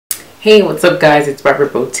Hey, what's up guys, it's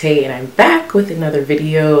Beaute and I'm back with another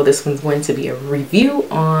video. This one's going to be a review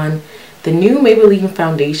on the new Maybelline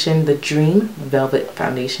foundation, the Dream Velvet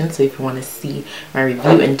Foundation. So if you want to see my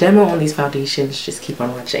review and demo on these foundations, just keep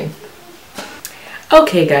on watching.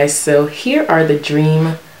 Okay guys, so here are the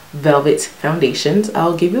Dream Velvet foundations.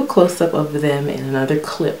 I'll give you a close-up of them in another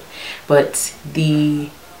clip, but they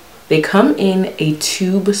come in a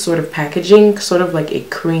tube sort of packaging, sort of like a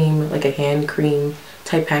cream, like a hand cream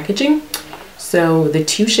type packaging. So the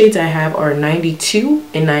two shades I have are 92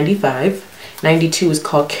 and 95. 92 is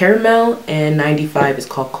called caramel and 95 is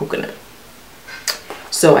called coconut.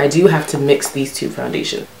 So I do have to mix these two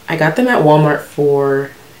foundations. I got them at Walmart for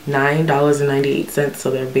 $9.98, so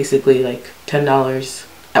they're basically like $10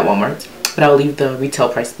 at Walmart, but I'll leave the retail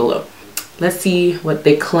price below. Let's see what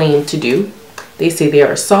they claim to do. They say they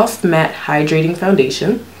are a soft matte hydrating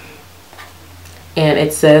foundation, and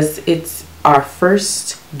it says it's our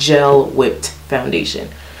first gel whipped foundation,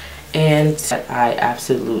 and I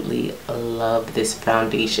absolutely love this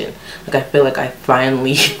foundation. Like, I feel like I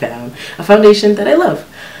finally found a foundation that I love.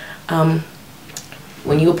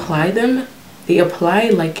 When you apply them, they apply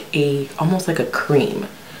like almost like a cream,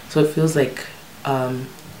 so it feels like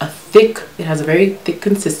it has a very thick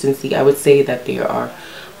consistency. I would say that they are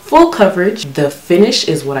full coverage. The finish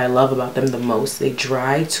is what I love about them the most. They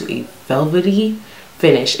dry to a velvety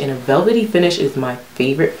finish, and a velvety finish is my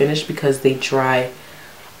favorite finish because they dry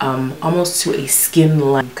almost to a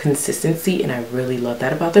skin-like consistency, and I really love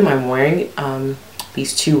that about them. I'm wearing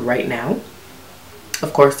these two right now.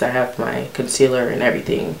 Of course I have my concealer and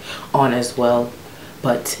everything on as well,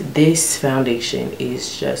 but this foundation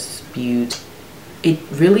is just beautiful. It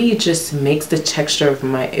really just makes the texture of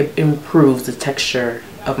it improves the texture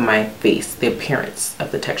of my face, the appearance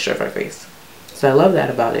of the texture of my face. So I love that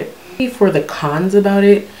about it. For the cons about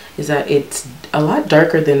it is that it's a lot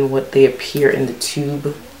darker than what they appear in the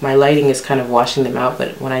tube. My lighting is kind of washing them out,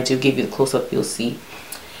 but when I do give you the close-up, you'll see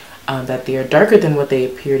that they are darker than what they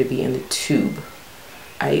appear to be in the tube.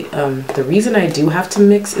 The reason I do have to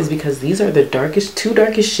mix is because these are the two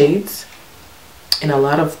darkest shades, and a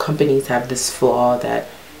lot of companies have this flaw that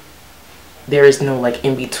there is no like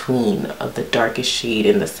in between of the darkest shade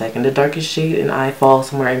and the second to darkest shade, and I fall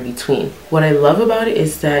somewhere in between. What I love about it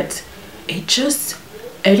is that it just,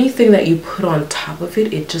 anything that you put on top of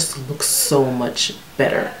it, it just looks so much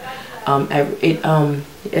better.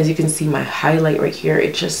 As you can see, my highlight right here,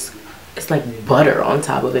 it's like butter on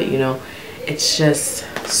top of it, you know. It's just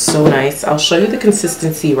so nice. I'll show you the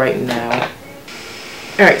consistency right now.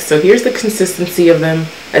 Alright, so here's the consistency of them.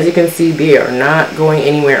 As you can see, they are not going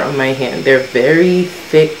anywhere on my hand. They're very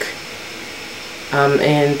thick.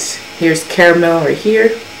 And here's caramel right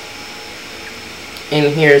here.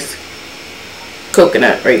 And here's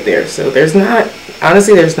coconut right there. So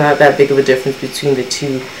honestly, there's not that big of a difference between the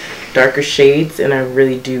two darker shades. And I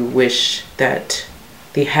really do wish that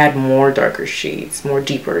they had more darker shades, more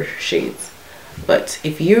deeper shades. But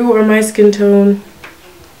if you are my skin tone,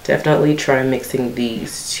 definitely try mixing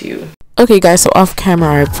these two. Okay guys, so off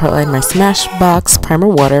camera I applied my Smashbox primer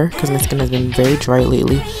water because my skin has been very dry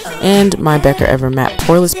lately, and my Becca Ever Matte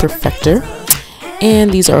Poreless Perfector.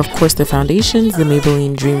 And these are of course the foundations, the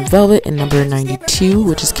Maybelline Dream Velvet in number 92,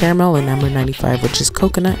 which is caramel, and number 95, which is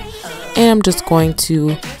coconut. And I'm just going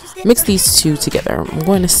to mix these two together. I'm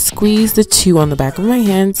going to squeeze the two on the back of my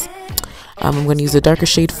hands. I'm going to use the darker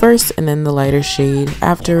shade first and then the lighter shade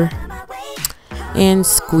after, and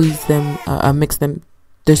squeeze them, mix them,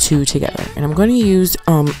 the two together. And I'm going to use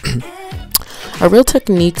a Real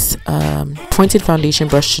Techniques pointed foundation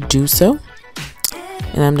brush to do so.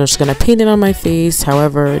 And I'm just going to paint it on my face,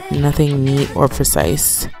 however, nothing neat or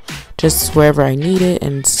precise, just wherever I need it,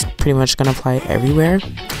 and it's pretty much going to apply it everywhere.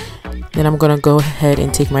 Then I'm going to go ahead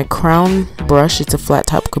and take my crown brush. It's a flat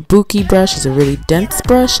top kabuki brush. It's a really dense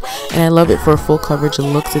brush, and I love it for full coverage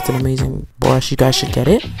and looks. It's an amazing brush. You guys should get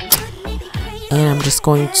it. And I'm just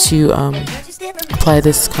going to apply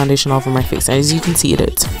this foundation all over my face. As you can see,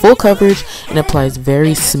 it's full coverage and applies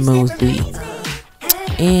very smoothly.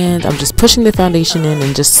 And I'm just pushing the foundation in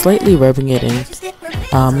and just slightly rubbing it in,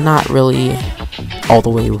 not really all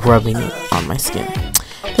the way rubbing it on my skin.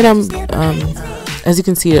 Then as you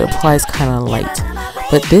can see, it applies kind of light,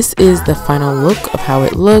 but this is the final look of how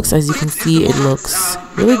it looks. As you can see, it looks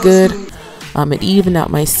really good. It evened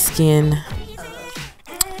out my skin,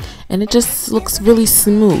 and it just looks really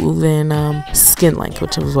smooth and skin-like,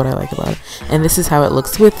 which is what I like about it. And this is how it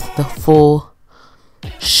looks with the full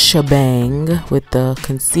shebang, with the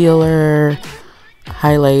concealer,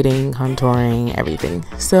 highlighting, contouring, everything.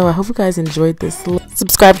 So I hope you guys enjoyed this look.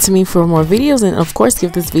 Subscribe to me for more videos, and of course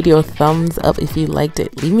give this video a thumbs up if you liked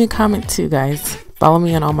it. Leave me a comment too, guys. Follow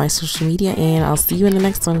me on all my social media, and I'll see you in the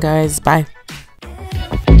next one, guys. Bye.